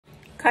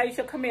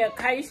Kyesha, come here.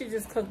 Kyesha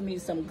just cooked me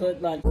some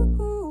good lunch.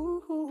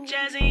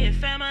 Jazzy and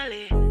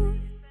family.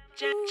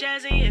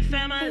 Jazzy and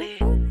family.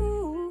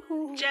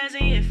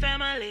 Jazzy and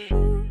family.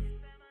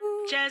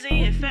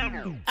 Jazzy and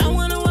family. I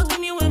wanna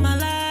welcome you in my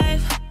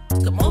life.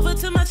 Come over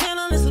to my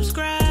channel and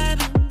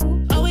subscribe.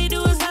 All we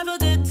do is have a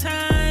good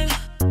time.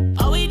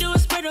 All we do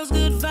is spread those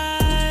good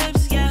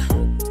vibes, yeah.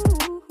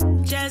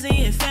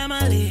 Jazzy and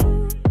family.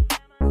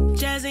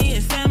 Jazzy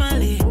and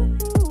family.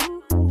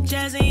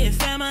 Jazzy and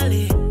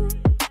family.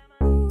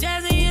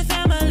 Jazzy and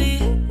family.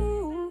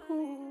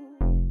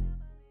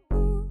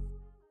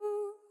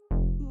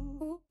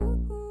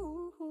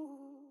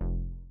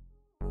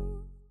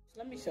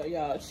 Let me show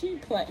y'all. She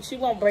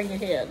won't bring it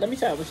here. Let me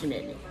show you what she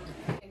made me.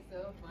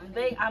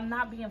 I'm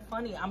not being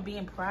funny. I'm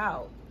being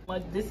proud.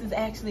 But this is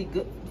actually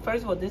good.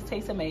 First of all, this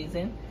tastes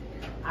amazing.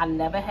 I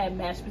never had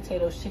mashed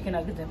potatoes, chicken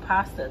nuggets, and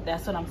pasta.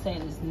 That's what I'm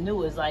saying. It's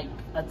new. It's like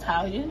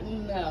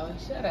Italian. No,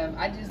 shut up.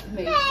 I just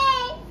gave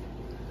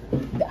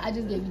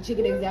you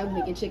chicken nuggets. I was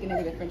making chicken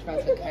nuggets and french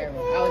fries with Kyro.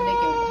 I was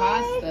making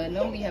pasta.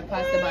 Normally you have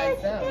pasta by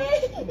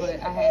itself. But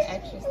I had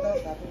extra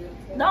stuff.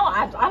 No,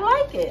 I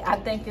like it. I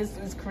think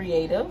it's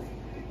creative.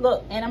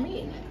 Look, and I'm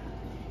eating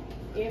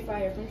it. Air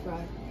fryer french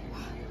fries.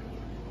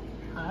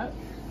 Alright.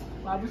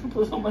 Why would you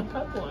put so much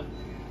pepper on?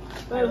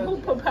 Wait, who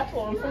put pepper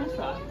on french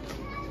fries?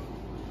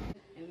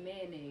 And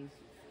mayonnaise.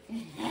 You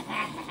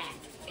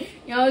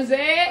know what I'm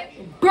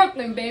saying?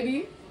 Brooklyn,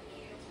 baby.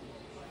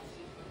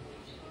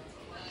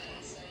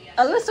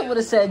 Alyssa would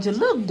have said, you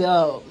look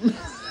dumb.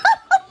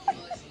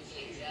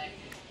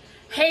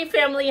 Hey,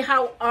 family,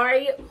 how are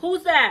you?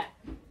 Who's that?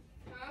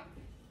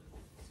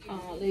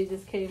 Oh, they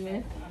just came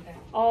in.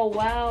 Oh,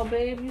 wow,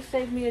 babe. You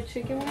saved me a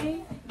chicken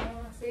wing? No,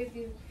 I saved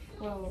you.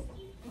 Well,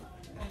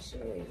 I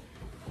should.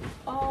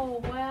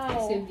 Oh, wow.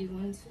 I saved you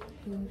 1,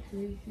 2,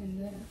 3,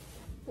 and then.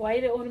 Why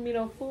you didn't order me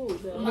no food,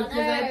 though? Because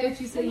I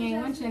thought you said you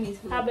ain't want Chinese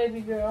food. Hi,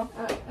 baby girl.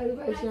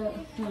 Everybody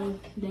said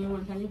they didn't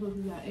want Chinese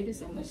food because I ate it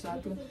so much. So I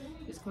thought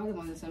just Karter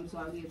wanted some, so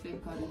I'll get a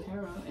favorite Karter and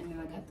Kyro. And then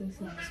I got this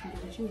and I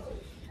just with you.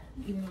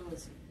 Even though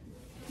it's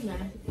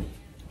nasty.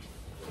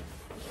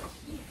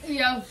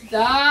 Yo,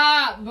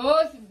 stop, bro.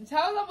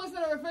 Tell them what's in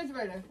the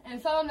refrigerator.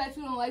 And tell them that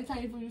you don't like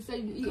Chinese food. You say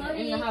you eat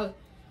in your house.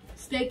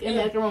 Steak and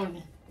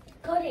macaroni.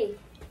 Cody.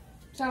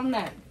 Tell them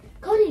that.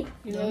 Cody.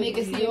 You know, make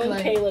it you seem and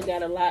like Kayla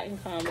got a lot in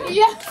common.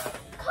 Yeah.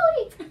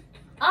 Cody.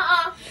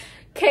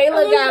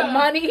 Kayla got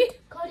money.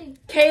 Cody.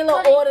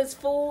 Kayla orders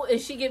food and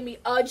she give me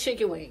a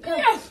chicken wing.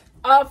 Yes.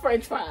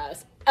 French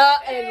fries.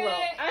 Egg roll.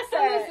 I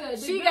said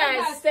Alyssa, she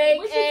got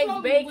steak, eggs,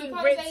 bacon,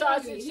 grit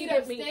sausage. She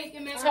give me steak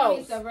and macaroni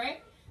toast. stuff,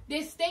 right?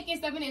 There's steak and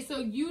stuff in it, so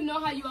you know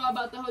how you are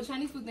about the whole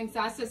Chinese food thing. So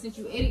I said, since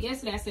you ate it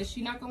yesterday, I said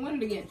she not gonna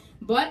want it again.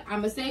 But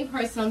I'ma save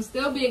her some,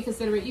 still being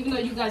considerate, even though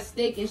you got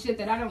steak and shit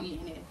that I don't eat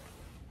in it.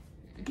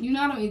 You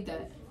know I don't eat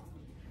that.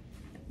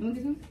 You want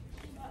to get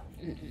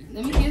some?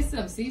 Let me get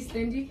some. See,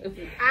 stingy.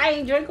 I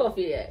ain't drink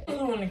coffee yet.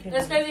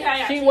 That's crazy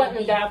how She went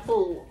and got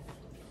food.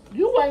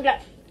 You went and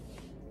got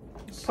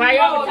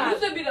prioritize. You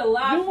should be the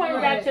last. You went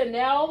and got your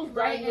nails,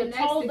 Right, your and toes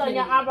next done, to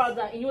your you. eyebrows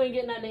done, and you ain't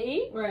getting nothing to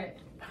eat? Right.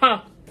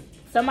 Huh.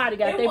 Somebody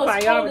got their It was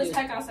cold priorities. as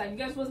heck outside. You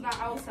guys was not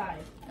outside.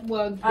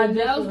 Well, the I nails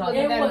just- wasn't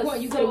it that was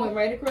important. You could have went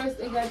right across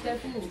and got that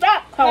food.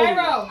 Stop, Cody.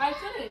 Kyro. I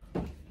couldn't.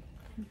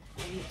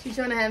 She's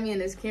trying to have me in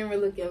this camera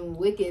looking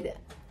wicked,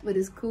 but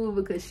it's cool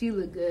because she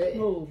look good.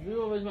 Move.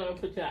 You always want to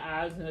put your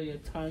eyes or your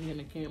tongue in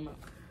the camera.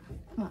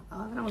 I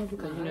don't want to put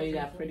Because you know you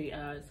got pretty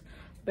eyes.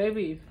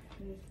 Baby,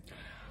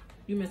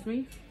 you miss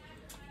me?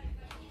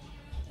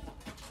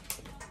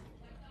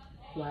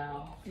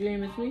 Wow. You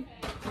ain't miss me?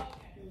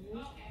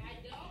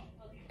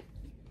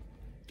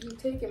 You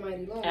take it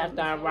mighty long.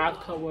 After I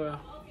rocked her world.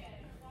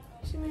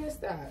 She made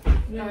stop.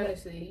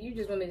 Honestly, you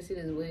just want me to see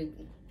this wig.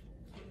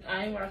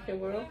 I ain't rocked your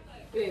world.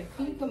 Babe,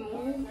 can you come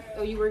on?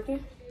 Oh, you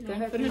working?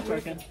 I'm finished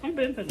working. I'm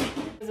been finished.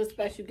 There's a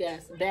special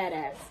guest.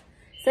 Badass.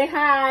 Say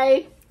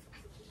hi.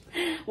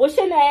 What's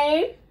your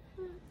name?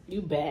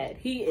 You bad.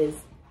 He is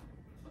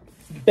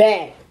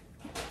bad.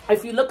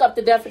 If you look up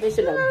the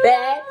definition of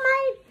bad,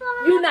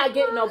 you're not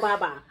getting no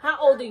baba. How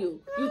old are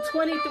you? You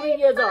 23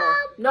 years old.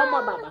 No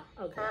more baba.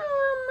 Okay.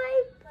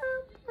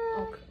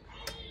 Okay.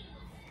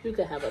 You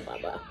can have a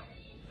baba.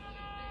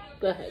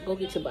 Go ahead. Go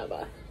get your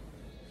baba.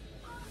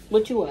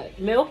 What you want?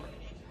 Milk?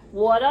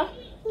 Water?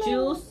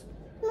 Juice?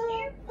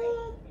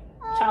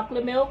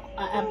 Chocolate milk?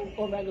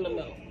 Or regular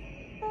milk?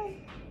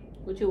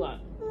 What you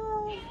want?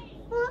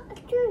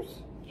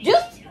 Juice.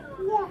 Juice?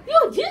 Yeah.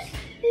 You juice?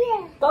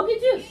 Yeah. Go get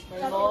juice.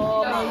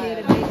 Oh,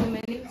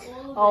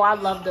 Oh, I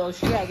love those.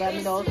 She had got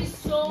me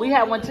those. We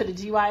had went to the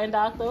GYN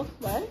doctor,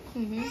 right?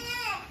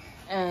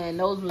 And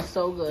those were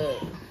so good.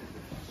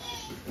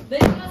 They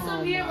got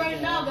some here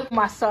right now. But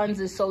My son's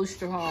is so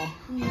strong.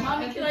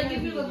 Mommy, can I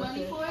give you the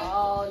money for it?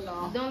 Oh,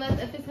 no. Don't let,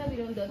 if it's heavy,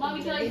 don't do it.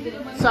 Mommy, can I give you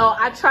the money? So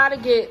I try to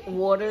get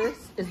waters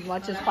as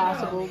much as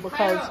possible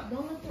because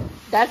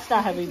that's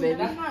not heavy, baby.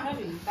 That's not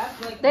heavy.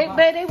 That's like They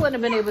wouldn't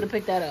have been able to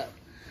pick that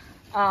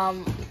up.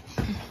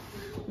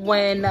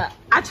 when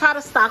I try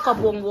to stock up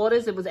on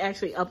waters, it was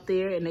actually up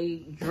there and they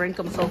drink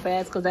them so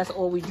fast because that's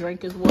all we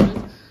drink is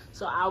waters.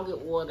 So I'll get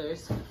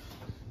waters.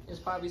 There's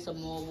probably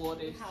some more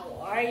waters. How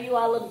are you?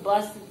 I look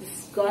busted,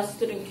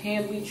 disgusted, and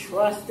can't be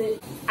trusted.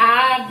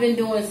 I've been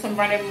doing some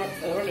running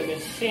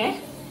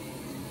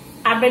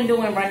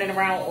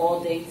around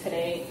all day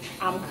today.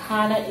 I'm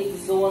kind of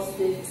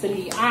exhausted, to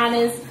be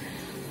honest.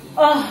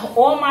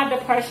 All my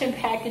depression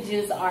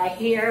packages are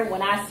here.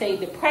 When I say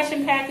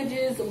depression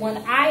packages, when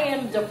I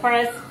am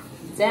depressed,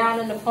 down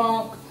in the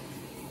funk,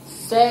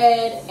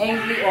 sad,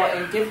 angry, or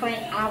indifferent,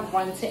 I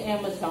run to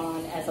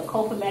Amazon as a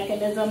coping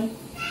mechanism.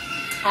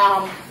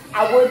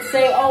 I would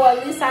say, oh,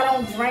 at least I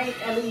don't drink.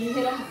 At least you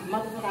hear them?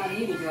 Motherfucker, I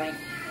need a drink.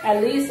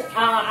 At least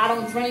I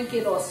don't drink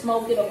it or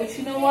smoke it. But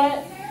you know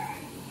what?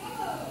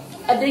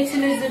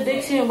 Addiction is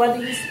addiction.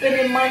 Whether you're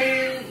spending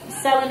money,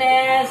 selling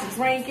ass,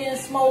 drinking,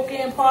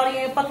 smoking,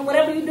 partying, fucking,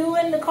 whatever you do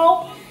in the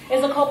cope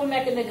is a coping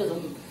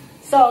mechanism.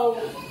 So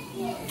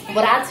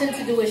what I tend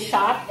to do is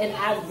shop, and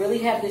I really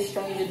have this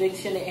strange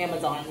addiction to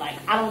Amazon. Like,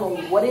 I don't know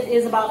what it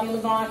is about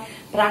Amazon,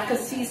 but I could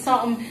see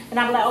something and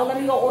I'm like, oh, let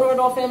me go order it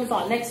off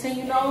Amazon. Next thing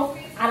you know,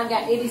 I done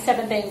got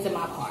 87 things in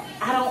my cart.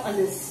 I don't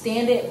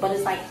understand it, but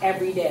it's like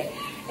every day.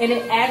 And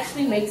it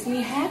actually makes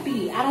me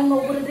happy. I don't know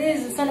what it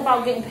is. It's something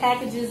about getting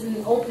packages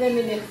and opening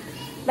it.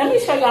 Let me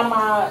show y'all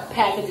my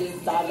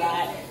packages I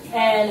got.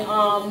 And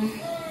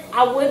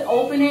I would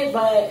open it,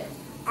 but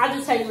I'll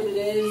just tell you what it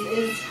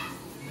is.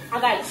 I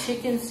got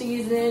chicken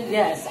seasoning.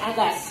 Yes, I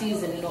got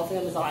seasoning off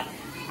Amazon.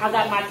 I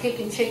got my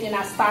chicken.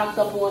 I stocked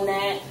up on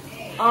that.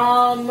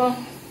 I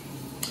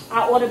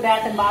ordered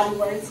Bath and Body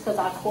Works because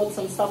I caught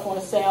some stuff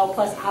on sale.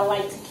 Plus, I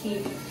like to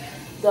keep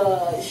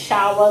the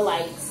shower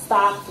like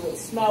stocked with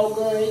smell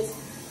goods.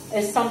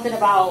 It's something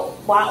about,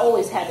 well, I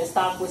always have it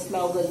stocked with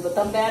smell goods, but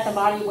them Bath and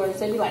Body Works,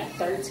 they be like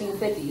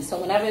 $13.50.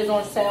 So whenever it's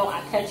on sale, I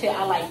catch it.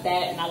 I like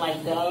that, and I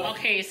like Dove.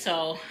 Okay,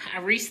 so I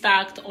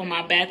restocked on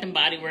my Bath and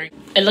Body Works.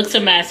 It looks a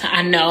mess,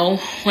 I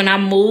know. When I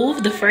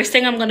move, the first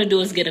thing I'm gonna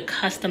do is get a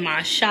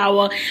customized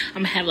shower. I'm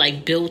gonna have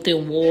like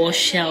built-in wall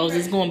shelves.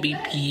 It's gonna be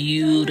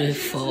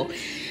beautiful.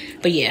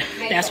 But yeah,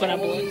 that's what I'm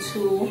doing.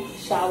 2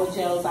 shower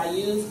gels I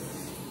use.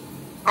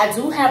 I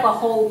do have a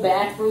whole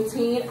bath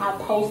routine. I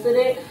posted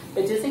it,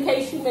 but just in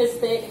case you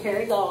missed it, here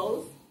it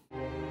goes.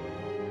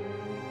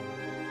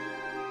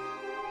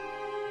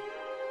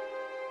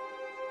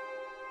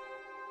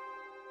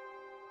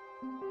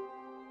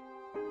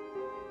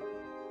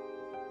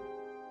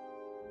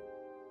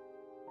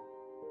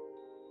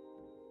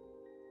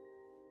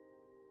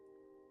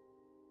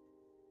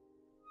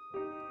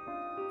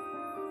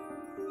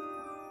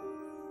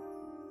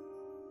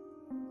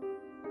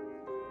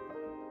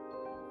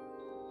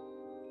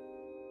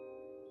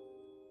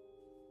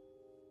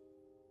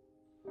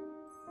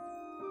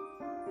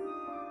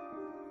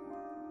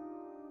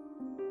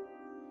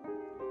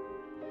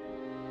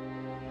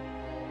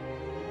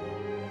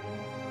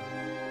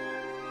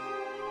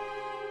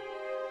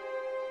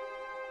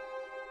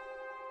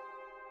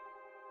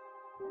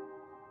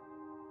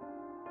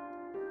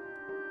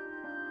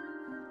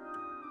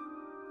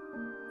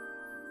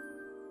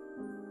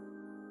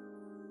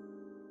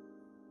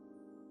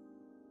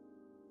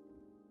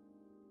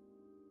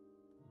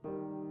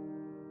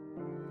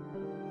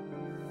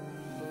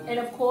 And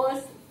of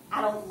course,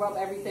 I don't rub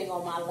everything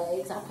on my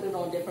legs. I put it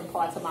on different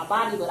parts of my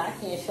body, but I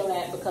can't show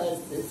that because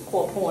it's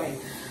called porn.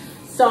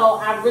 So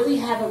I really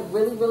have a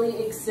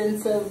really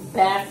extensive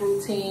bath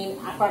routine.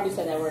 I probably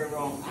said that word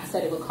wrong. I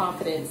said it with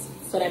confidence,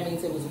 so that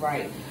means it was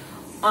right.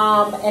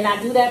 And I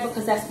do that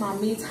because that's my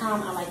me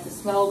time. I like to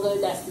smell good.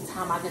 That's the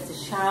time I get to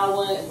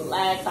shower and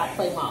relax. I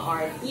play my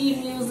R&B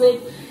music,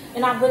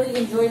 and I really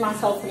enjoy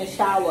myself in the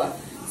shower.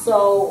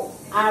 So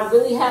I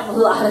really have a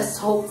lot of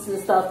soaps and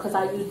stuff because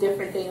I use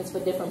different things for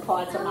different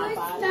parts of my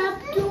body.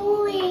 Stop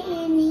doing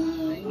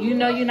it. You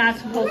know you're not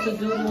supposed to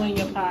doodle in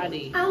your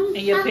potty,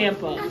 in your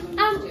pamper. I'm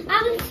not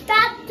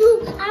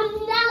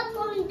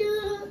going to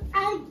do it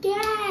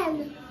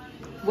again.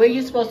 Where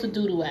you supposed to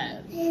doodle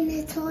at? In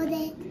the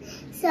toilet.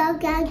 So I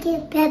got to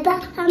get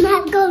pepper. I'm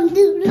not going to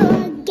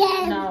doodle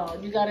again. No,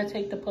 you got to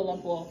take the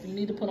pull-up off. You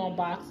need to put on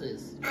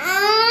boxes.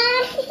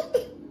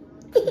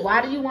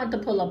 Why do you want the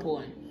pull-up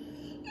on?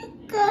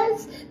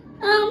 Because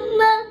I'm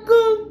not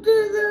going to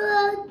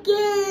doodle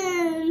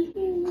again.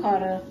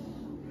 Carter,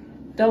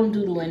 don't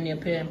doodle in your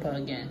pamper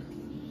again.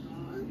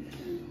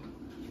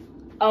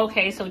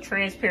 Okay, so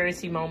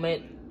transparency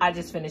moment. I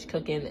just finished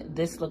cooking.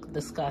 This looks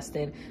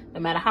disgusting. No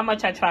matter how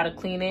much I try to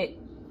clean it,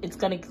 it's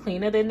going to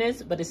cleaner than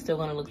this, but it's still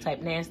going to look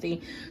type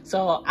nasty.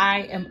 So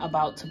I am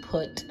about to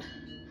put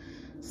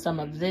some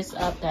of this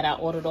up that I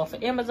ordered off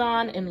of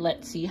Amazon, and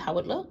let's see how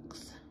it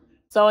looks.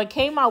 So it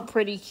came out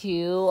pretty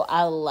cute.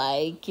 I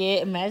like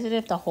it. Imagine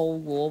if the whole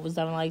wall was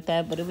done like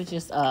that, but it was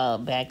just a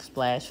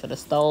backsplash for the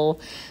stove.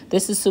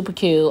 This is super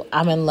cute.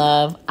 I'm in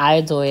love. I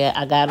adore it.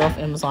 I got it off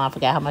Amazon. I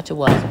forgot how much it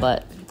was,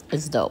 but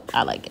it's dope.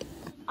 I like it.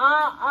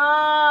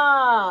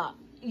 Y'all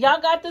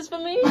got this for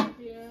me? Yeah.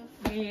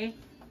 Mm-hmm.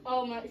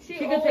 Oh my, she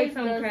can take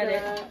some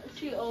credit. That.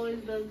 She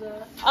always does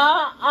that.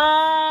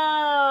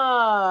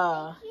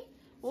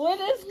 Where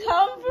did this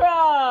come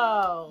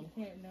from?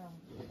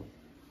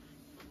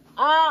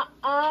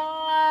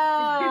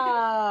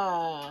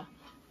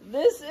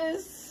 This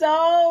is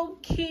so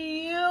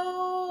cute.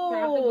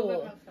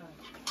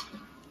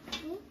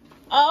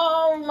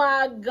 Oh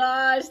my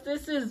gosh,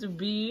 this is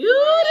beautiful.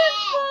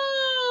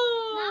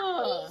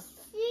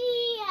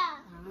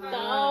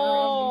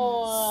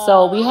 Oh.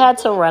 So we had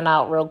to run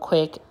out real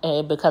quick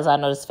because I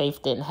noticed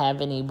Faith didn't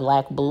have any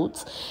black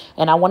boots.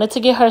 And I wanted to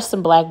get her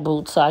some black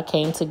boots, so I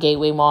came to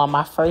Gateway Mall.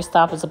 My first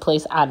stop is a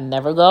place I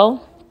never go.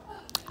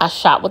 I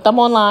shop with them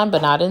online,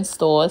 but not in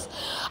stores.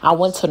 I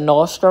went to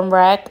Nordstrom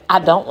Rack. I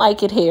don't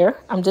like it here.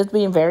 I'm just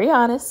being very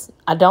honest.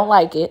 I don't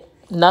like it.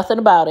 Nothing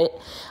about it.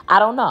 I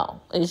don't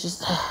know. It's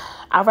just,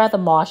 I'd rather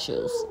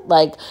Marshalls.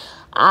 Like,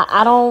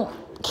 I don't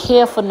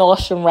care for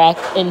Nordstrom Rack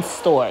in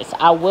stores.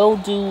 I will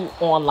do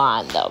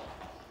online, though.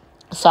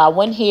 So I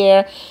went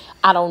here.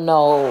 I don't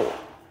know.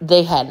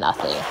 They had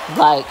nothing.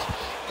 Like,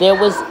 there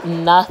was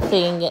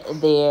nothing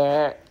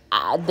there.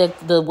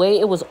 The way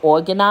it was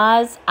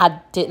organized, I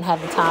didn't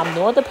have the time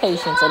nor the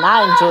patience, and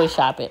I enjoy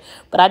shopping,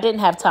 but I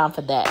didn't have time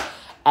for that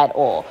at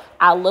all.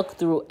 I looked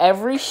through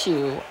every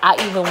shoe. I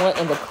even went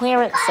in the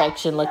clearance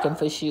section looking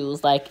for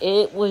shoes. Like,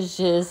 it was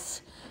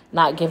just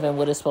not giving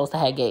what it's supposed to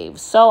have gave.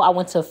 So I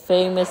went to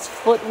Famous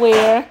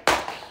Footwear.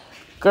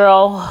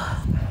 Girl,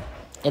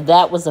 and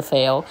that was a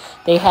fail.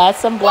 They had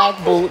some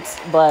black boots,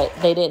 but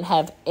they didn't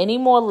have any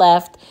more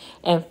left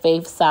in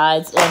Faith's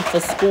size. And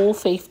for school,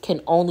 Faith can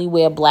only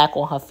wear black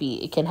on her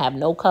feet. It can have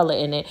no color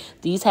in it.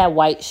 These had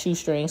white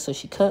shoestrings, so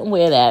she couldn't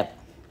wear that.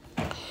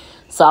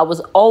 So I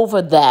was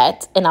over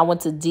that, and I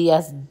went to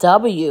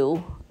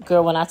DSW.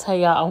 Girl, when I tell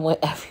y'all, I went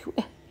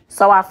everywhere.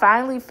 So I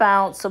finally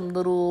found some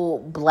little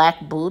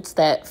black boots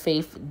that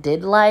Faith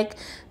did like.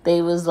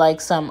 They was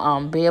like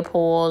some bear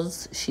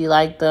paws. She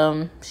liked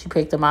them. She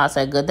picked them out,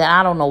 said good. Then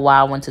I don't know why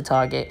I went to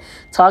Target.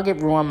 Target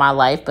ruined my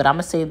life, but I'm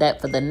going to save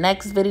that for the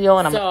next video.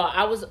 And so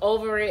I was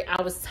over it.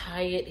 I was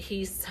tired.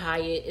 He's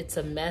tired. It's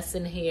a mess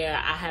in here.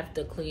 I have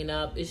to clean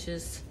up. It's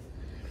just,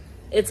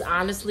 it's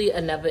honestly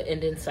a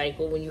never-ending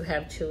cycle when you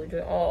have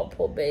children. Oh,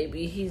 poor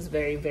baby. He's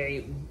very,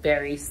 very,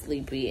 very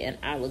sleepy, and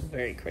I look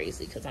very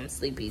crazy because I'm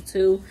sleepy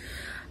too.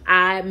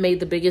 I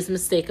made the biggest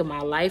mistake of my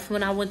life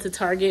when I went to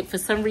Target. For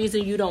some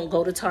reason, you don't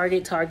go to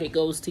Target. Target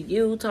goes to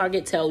you.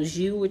 Target tells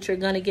you what you're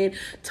going to get.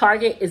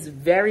 Target is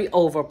very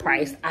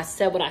overpriced. I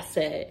said what I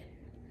said.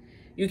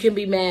 You can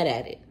be mad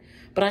at it,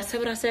 but I said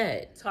what I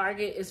said.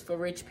 Target is for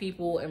rich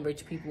people and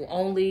rich people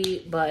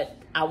only, but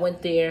I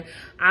went there.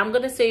 I'm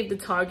going to save the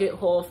Target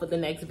haul for the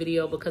next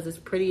video because it's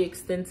pretty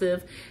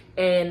extensive,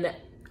 and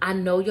I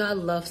know y'all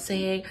love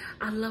saying,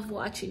 I love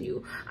watching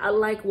you. I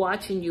like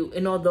watching you.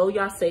 And although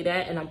y'all say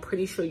that, and I'm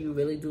pretty sure you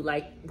really do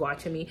like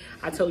watching me,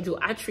 I told you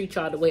I treat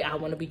y'all the way I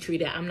want to be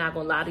treated. I'm not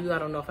going to lie to you. I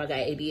don't know if I got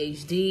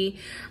ADHD.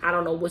 I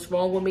don't know what's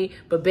wrong with me.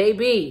 But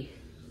baby,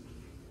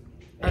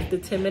 after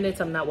 10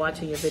 minutes, I'm not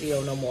watching your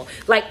video no more.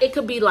 Like, it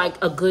could be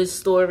like a good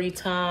story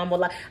time or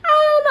like,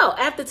 I don't know.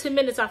 After 10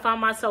 minutes, I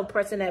found myself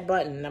pressing that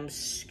button and I'm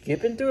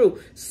skipping through.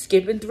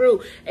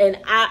 And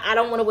I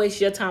don't want to waste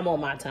your time or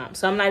my time.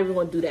 So I'm not even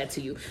going to do that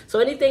to you. So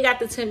anything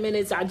after 10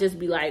 minutes, I'll just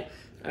be like,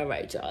 all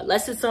right, y'all,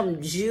 unless it's something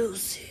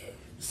juicy,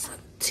 some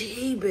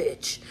tea,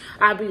 bitch.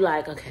 I'll be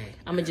like, okay,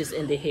 I'm going to just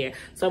end it here.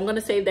 So I'm going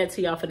to save that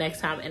to y'all for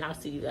next time, and I'll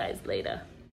see you guys later.